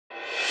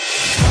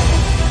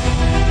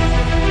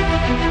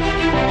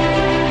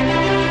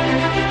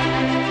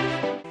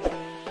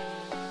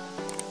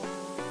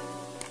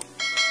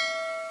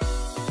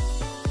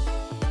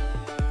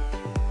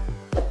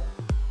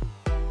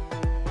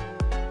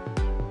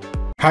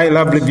Hi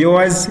lovely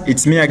viewers,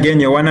 it's me again,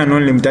 your one and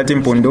only Mutati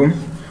Mpundu.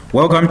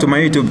 Welcome to my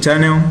YouTube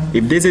channel.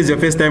 If this is your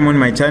first time on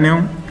my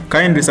channel,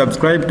 kindly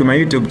subscribe to my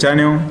YouTube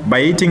channel by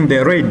hitting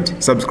the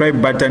red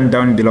subscribe button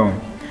down below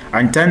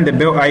and turn the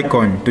bell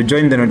icon to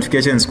join the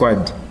notification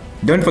squad.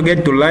 Don't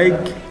forget to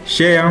like,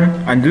 share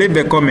and leave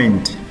a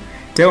comment.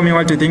 Tell me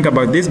what you think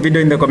about this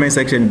video in the comment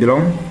section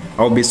below.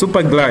 I'll be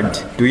super glad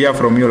to hear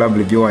from you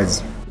lovely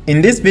viewers.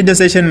 In this video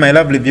session, my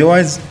lovely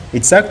viewers,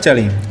 it's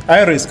actually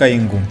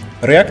Kaingu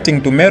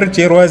reacting to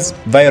Chirwa's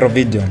viral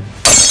video.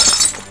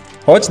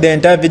 Watch the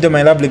entire video,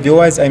 my lovely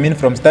viewers, I mean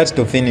from start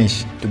to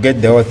finish, to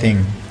get the whole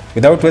thing.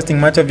 Without wasting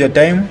much of your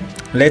time,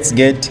 let's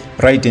get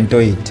right into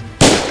it.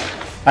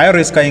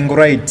 Kaingu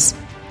writes,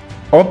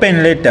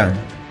 "Open letter.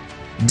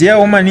 Dear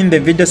woman in the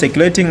video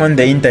circulating on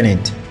the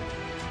internet,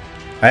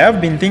 I have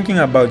been thinking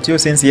about you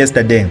since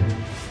yesterday.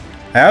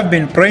 I have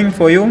been praying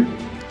for you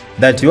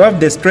that you have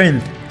the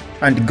strength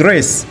and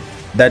grace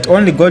that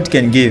only God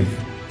can give.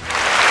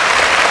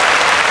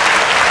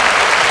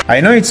 I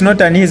know it's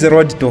not an easy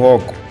road to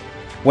walk,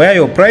 where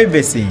your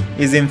privacy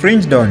is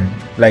infringed on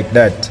like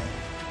that.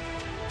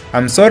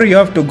 I'm sorry you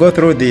have to go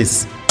through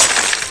this.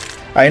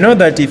 I know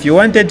that if you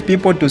wanted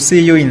people to see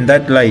you in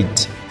that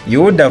light,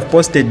 you would have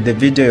posted the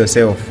video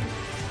yourself.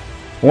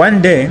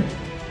 One day,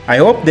 I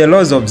hope the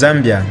laws of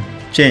Zambia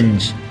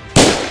change.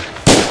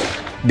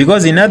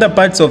 Because in other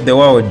parts of the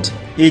world,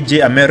 e.g.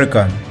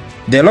 America,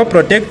 the law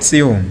protects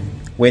you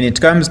when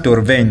it comes to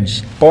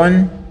revenge,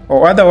 porn,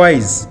 or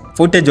otherwise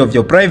footage of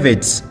your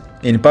privates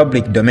in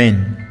public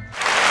domain.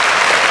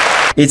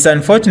 It's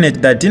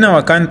unfortunate that in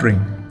our country,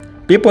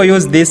 people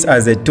use this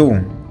as a tool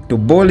to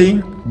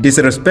bully,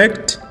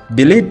 disrespect,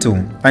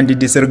 belittle, and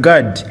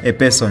disregard a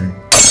person.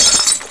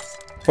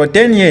 For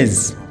 10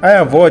 years, I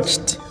have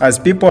watched as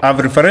people have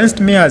referenced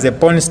me as a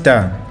porn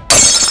star.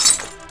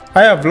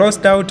 I have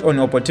lost out on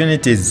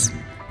opportunities.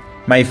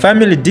 My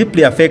family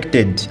deeply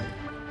affected.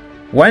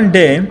 One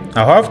day,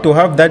 I'll have to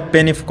have that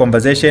painful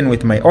conversation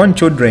with my own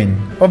children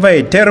over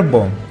a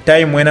terrible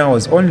time when I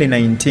was only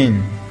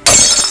 19.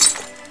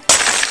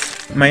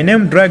 My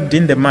name dragged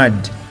in the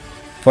mud,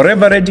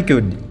 forever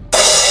ridiculed.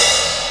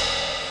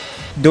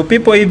 Do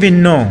people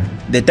even know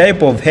the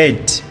type of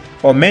hate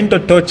or mental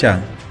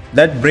torture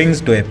that brings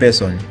to a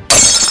person?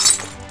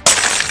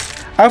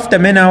 After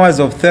many hours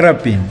of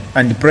therapy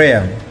and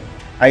prayer,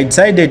 I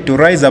decided to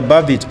rise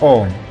above it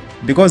all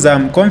because I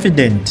am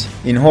confident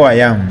in who I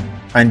am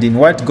and in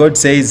what God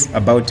says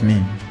about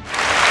me.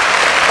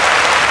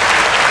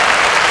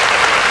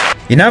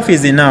 Enough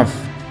is enough.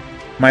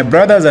 My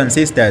brothers and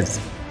sisters,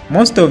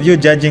 most of you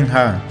judging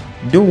her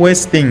do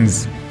worse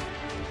things.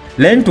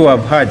 Learn to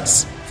have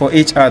hearts for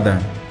each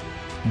other.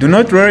 Do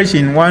not relish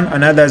in one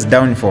another's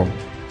downfall.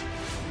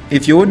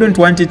 If you wouldn't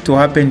want it to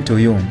happen to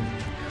you,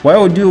 why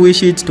would you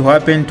wish it to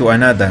happen to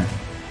another?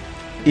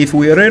 If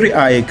we really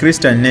are a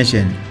Christian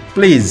nation,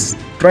 please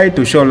try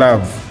to show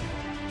love.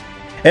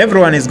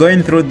 Everyone is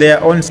going through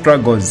their own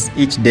struggles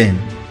each day.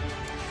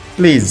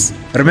 Please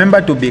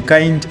remember to be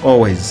kind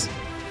always.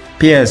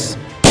 P.S.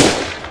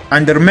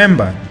 And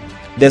remember,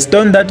 the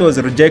stone that was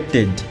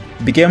rejected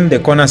became the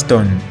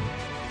cornerstone.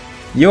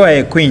 You are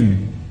a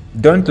queen.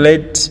 Don't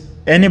let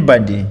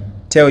anybody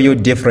tell you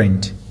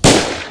different."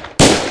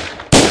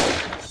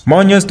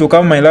 More news to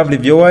come, my lovely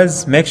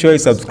viewers. Make sure you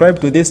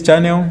subscribe to this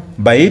channel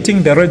by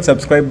hitting the red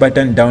subscribe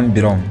button down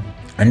below.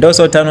 And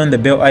also turn on the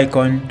bell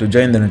icon to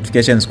join the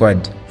notification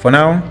squad. For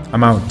now,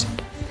 I'm out.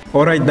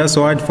 Alright, that's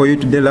all for you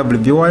today, lovely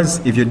viewers.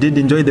 If you did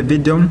enjoy the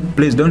video,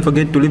 please don't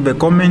forget to leave a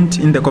comment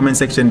in the comment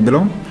section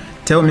below.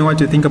 Tell me what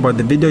you think about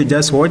the video you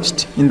just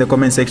watched in the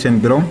comment section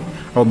below.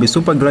 I'll be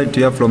super glad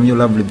to hear from you,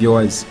 lovely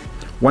viewers.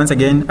 Once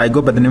again, I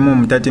go by the name of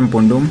Mutati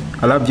Mpundu.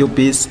 I love you,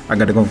 peace, I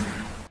gotta go.